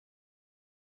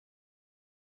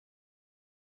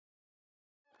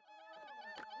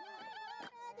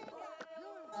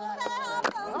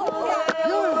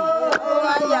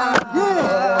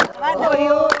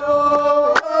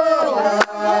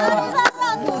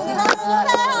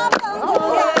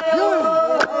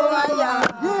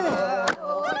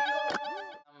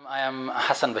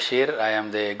Hassan Bashir. I am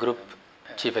the Group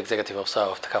Chief Executive Officer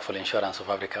of Takaful Insurance of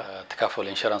Africa. Takaful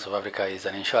Insurance of Africa is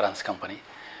an insurance company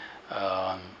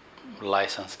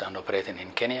licensed and operating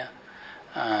in Kenya,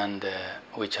 and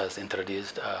which has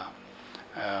introduced a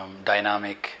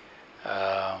dynamic,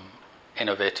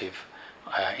 innovative,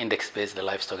 index-based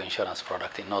livestock insurance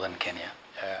product in northern Kenya.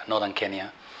 Northern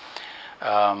Kenya,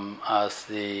 as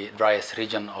the driest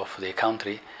region of the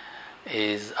country,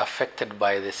 is affected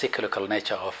by the cyclical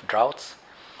nature of droughts.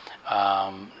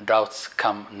 Droughts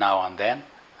come now and then,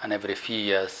 and every few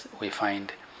years we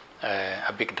find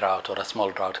a big drought or a small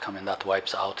drought coming that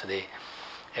wipes out the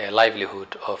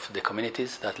livelihood of the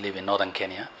communities that live in northern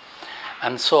Kenya.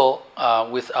 And so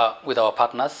with our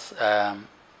partners,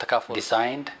 Takaful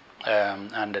designed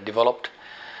and developed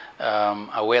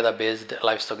a weather-based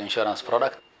livestock insurance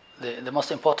product. The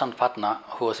most important partner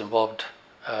who was involved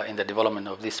in the development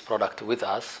of this product with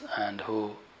us, and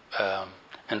who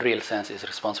in real sense is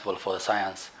responsible for the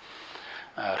science,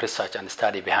 research and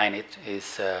study behind it,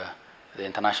 is the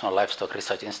International Livestock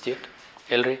Research Institute,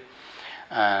 ILRI,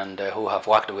 and who have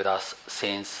worked with us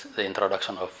since the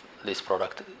introduction of this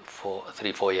product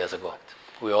 3-4 years ago.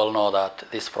 We all know that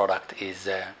this product is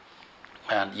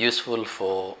useful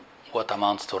for what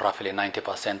amounts to roughly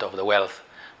 90% of the wealth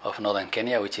of northern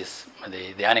Kenya, which is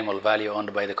the animal value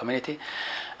owned by the community.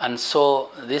 And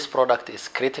so this product is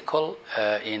critical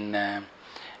in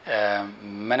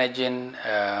managing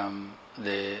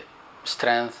the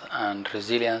strength and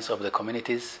resilience of the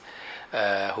communities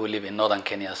who live in northern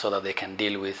Kenya, so that they can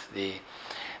deal with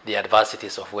the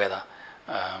adversities of weather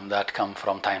that come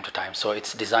from time to time. So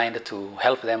it's designed to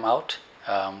help them out,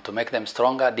 to make them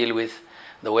stronger, deal with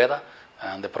the weather.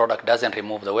 And the product doesn't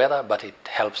remove the weather, but it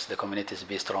helps the communities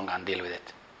be strong and deal with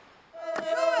it.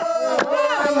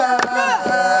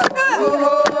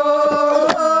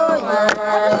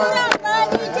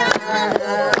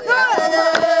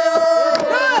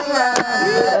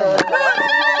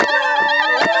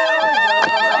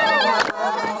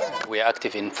 We are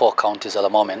active in 4 counties at the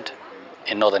moment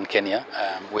in northern Kenya.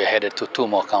 We are headed to 2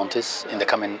 more counties in the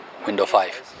coming window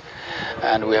 5.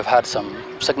 And we have had some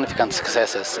significant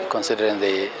successes considering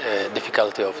the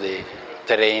difficulty of the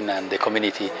terrain and the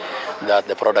community that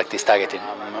the product is targeting.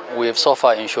 We have so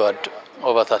far insured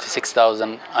over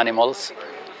 36,000 animals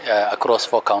across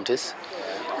 4 counties,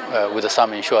 with a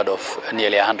sum insured of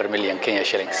nearly 100 million Kenya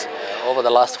shillings. Over the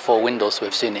last 4 windows,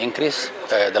 we've seen an increase.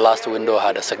 The last window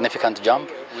had a significant jump.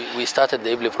 We started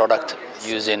the ILRI product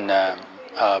using a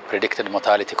predicted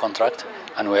mortality contract,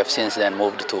 and we have since then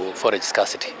moved to forage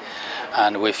scarcity.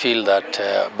 And we feel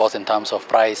that both in terms of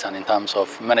price and in terms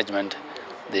of management,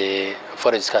 the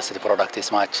forage scarcity product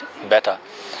is much better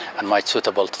and much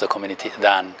suitable to the community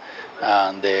than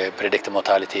the predicted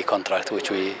mortality contract, which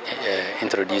we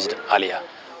introduced earlier.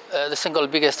 The single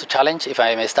biggest challenge, if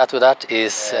I may start with that,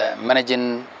 is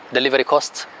managing delivery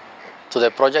costs to the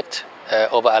project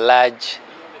over a large,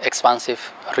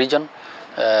 expansive region,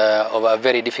 over a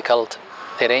very difficult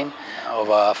terrain,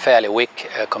 over fairly weak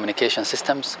communication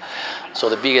systems. So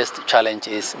the biggest challenge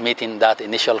is meeting that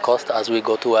initial cost as we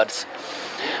go towards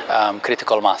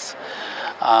critical mass.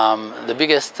 The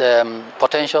biggest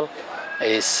potential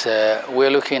is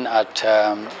we're looking at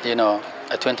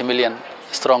a 20 million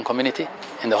strong community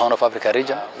in the Horn of Africa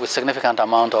region with significant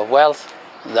amount of wealth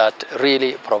that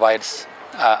really provides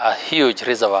a huge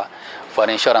reservoir for an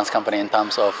insurance company in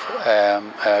terms of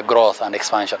growth and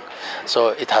expansion. So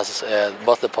it has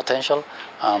both the potential,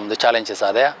 the challenges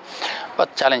are there,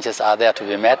 but challenges are there to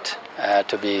be met,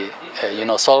 to be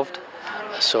solved.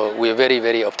 So we're very,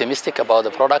 very optimistic about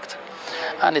the product,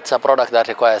 and it's a product that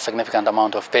requires a significant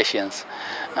amount of patience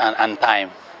and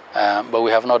time, but we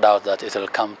have no doubt that it will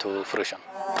come to fruition.